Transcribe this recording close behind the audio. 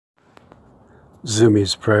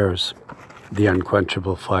Zoomi's prayers, the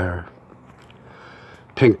unquenchable fire.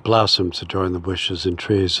 Pink blossoms adorn the bushes and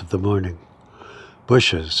trees of the morning,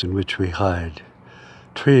 bushes in which we hide,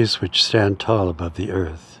 trees which stand tall above the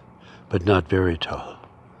earth, but not very tall.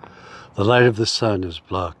 The light of the sun is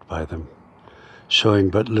blocked by them, showing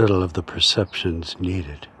but little of the perceptions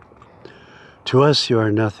needed. To us you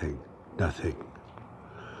are nothing, nothing.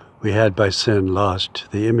 We had by sin lost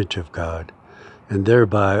the image of God, and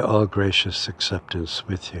thereby all gracious acceptance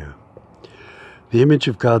with you. The image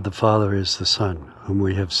of God the Father is the Son, whom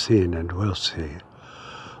we have seen and will see.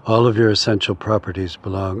 All of your essential properties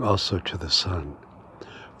belong also to the Son,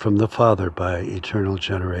 from the Father by eternal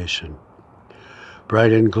generation.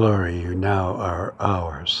 Bright in glory, you now are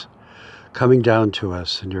ours. Coming down to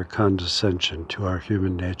us in your condescension to our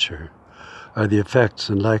human nature are the effects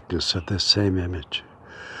and likeness of this same image.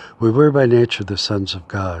 We were by nature the sons of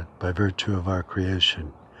God, by virtue of our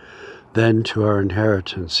creation, then to our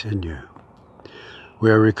inheritance in you.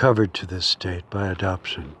 We are recovered to this state by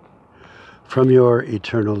adoption. From your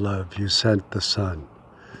eternal love you sent the Son.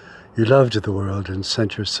 You loved the world and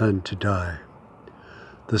sent your Son to die.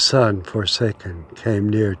 The Son, forsaken, came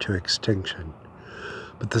near to extinction.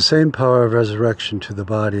 But the same power of resurrection to the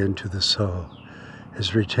body and to the soul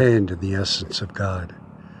is retained in the essence of God.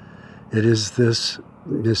 It is this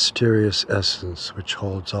mysterious essence which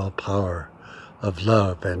holds all power of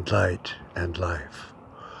love and light and life.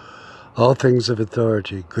 All things of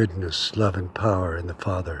authority, goodness, love, and power in the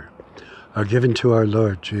Father are given to our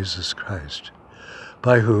Lord Jesus Christ,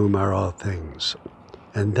 by whom are all things,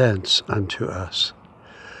 and thence unto us.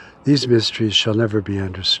 These mysteries shall never be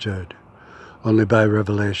understood. Only by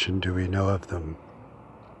revelation do we know of them.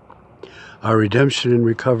 Our redemption and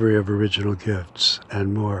recovery of original gifts,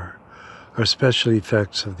 and more, are special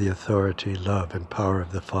effects of the authority, love, and power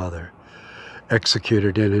of the Father,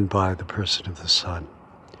 executed in and by the person of the Son.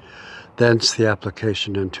 Thence the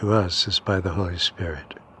application unto us is by the Holy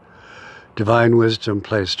Spirit. Divine wisdom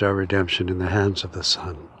placed our redemption in the hands of the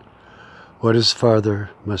Son. What is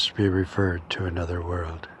farther must be referred to another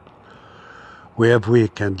world. We have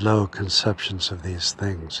weak and low conceptions of these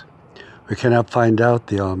things. We cannot find out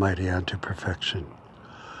the Almighty unto perfection.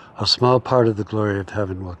 A small part of the glory of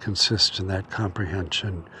heaven will consist in that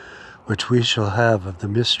comprehension which we shall have of the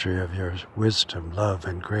mystery of your wisdom, love,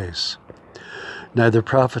 and grace. Neither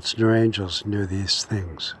prophets nor angels knew these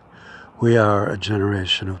things. We are a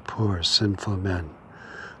generation of poor, sinful men,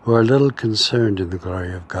 who are little concerned in the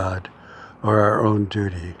glory of God or our own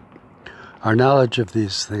duty. Our knowledge of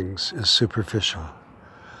these things is superficial.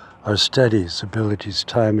 Our studies, abilities,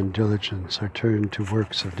 time, and diligence are turned to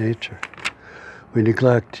works of nature. We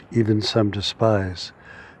neglect, even some despise,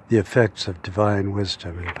 the effects of divine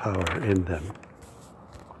wisdom and power in them.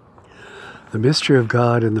 The mystery of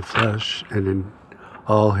God in the flesh and in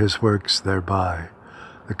all his works thereby,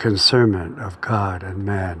 the concernment of God and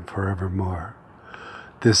man forevermore.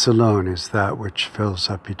 This alone is that which fills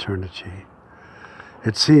up eternity.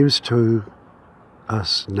 It seems to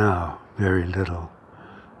us now very little,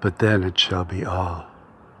 but then it shall be all.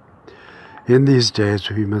 In these days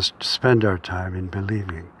we must spend our time in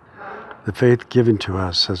believing. The faith given to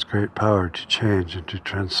us has great power to change and to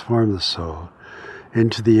transform the soul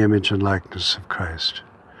into the image and likeness of Christ.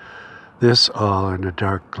 This all in a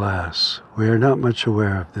dark glass. We are not much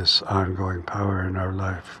aware of this ongoing power in our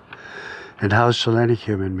life. And how shall any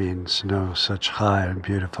human beings know such high and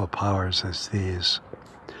beautiful powers as these?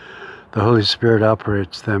 The Holy Spirit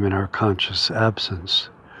operates them in our conscious absence.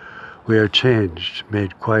 We are changed,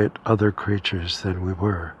 made quite other creatures than we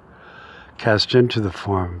were, cast into the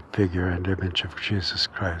form, figure, and image of Jesus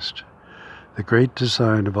Christ, the great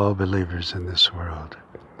design of all believers in this world,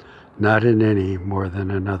 not in any more than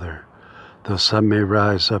another, though some may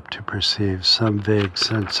rise up to perceive some vague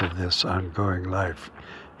sense of this ongoing life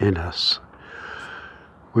in us.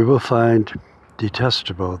 We will find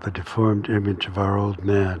detestable the deformed image of our old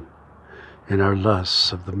man in our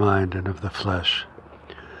lusts of the mind and of the flesh.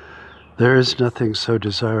 There is nothing so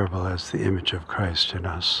desirable as the image of Christ in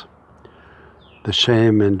us. The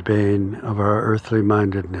shame and bane of our earthly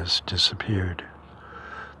mindedness disappeared.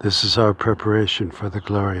 This is our preparation for the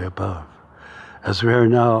glory above, as we are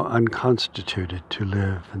now unconstituted to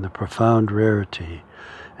live in the profound rarity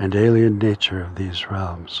and alien nature of these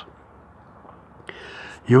realms.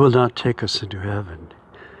 You will not take us into heaven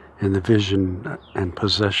in the vision and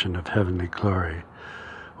possession of heavenly glory,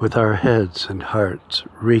 with our heads and hearts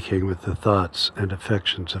reeking with the thoughts and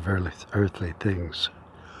affections of earthly things.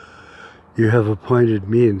 You have appointed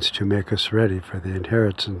means to make us ready for the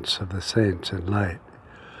inheritance of the saints in light,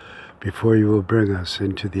 before you will bring us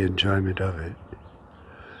into the enjoyment of it.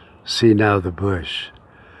 See now the bush.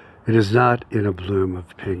 It is not in a bloom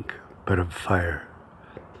of pink, but of fire.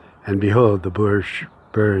 And behold, the bush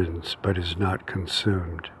burns, but is not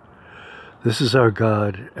consumed. This is our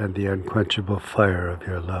God and the unquenchable fire of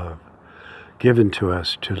your love, given to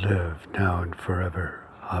us to live now and forever.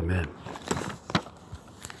 Amen.